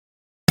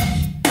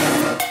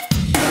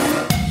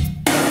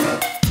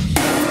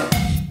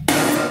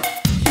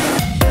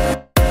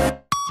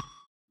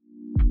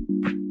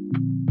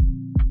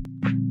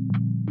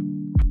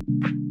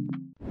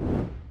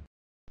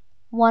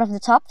One of the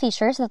top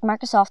features that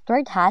Microsoft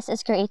Word has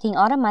is creating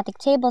automatic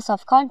tables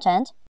of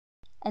content,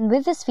 and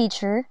with this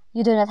feature,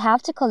 you do not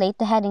have to collate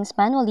the headings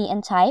manually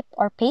and type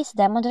or paste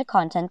them on the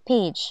content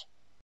page.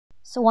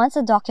 So once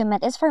a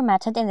document is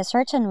formatted in a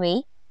certain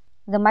way,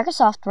 the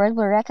Microsoft Word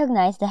will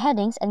recognize the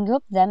headings and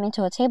group them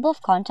into a table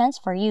of contents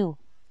for you.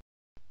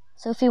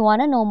 So if you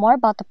want to know more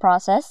about the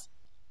process,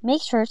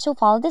 make sure to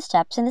follow the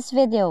steps in this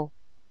video.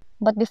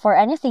 But before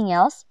anything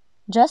else,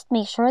 just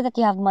make sure that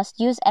you must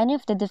use any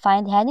of the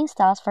defined heading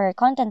styles for your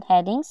content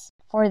headings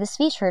for this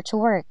feature to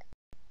work.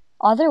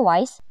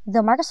 Otherwise,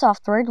 the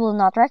Microsoft Word will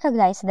not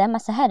recognize them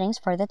as the headings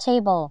for the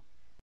table.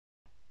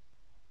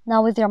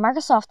 Now with your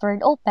Microsoft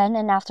Word open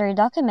and after your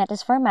document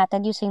is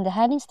formatted using the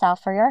heading style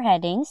for your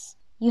headings,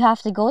 you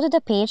have to go to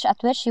the page at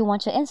which you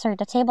want to insert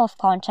the table of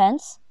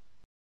contents,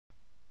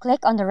 click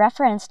on the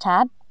Reference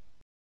tab,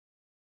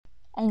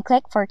 and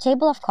click for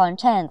Table of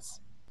Contents.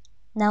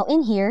 Now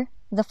in here,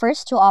 the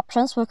first two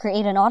options will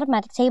create an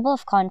automatic table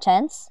of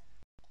contents,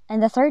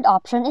 and the third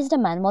option is the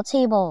manual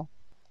table.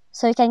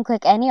 So you can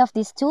click any of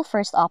these two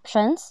first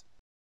options,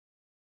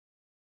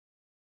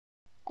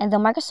 and the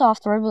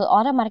Microsoft Word will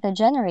automatically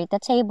generate the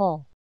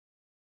table.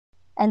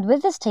 And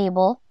with this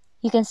table,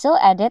 you can still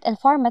edit and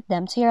format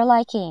them to your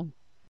liking.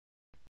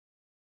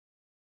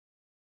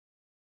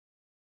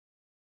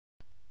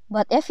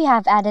 But if you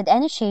have added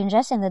any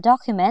changes in the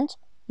document,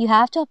 you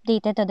have to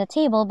update it to the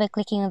table by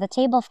clicking on the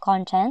Table of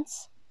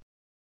Contents,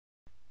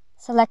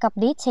 select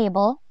Update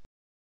Table,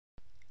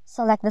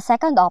 select the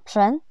second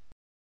option,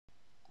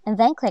 and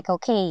then click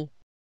OK.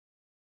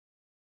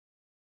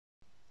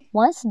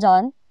 Once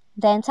done,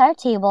 the entire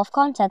table of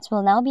contents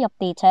will now be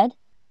updated,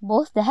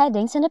 both the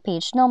headings and the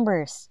page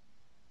numbers.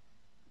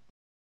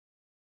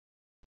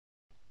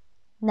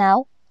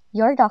 Now,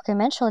 your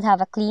document should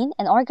have a clean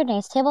and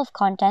organized table of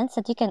contents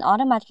that you can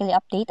automatically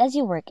update as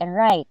you work and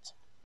write.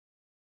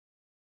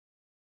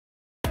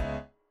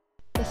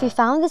 If you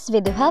found this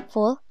video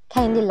helpful,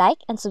 kindly like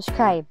and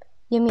subscribe.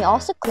 You may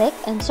also click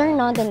and turn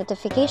on the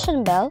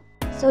notification bell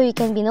so you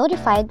can be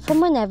notified from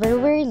whenever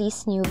we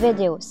release new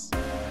videos.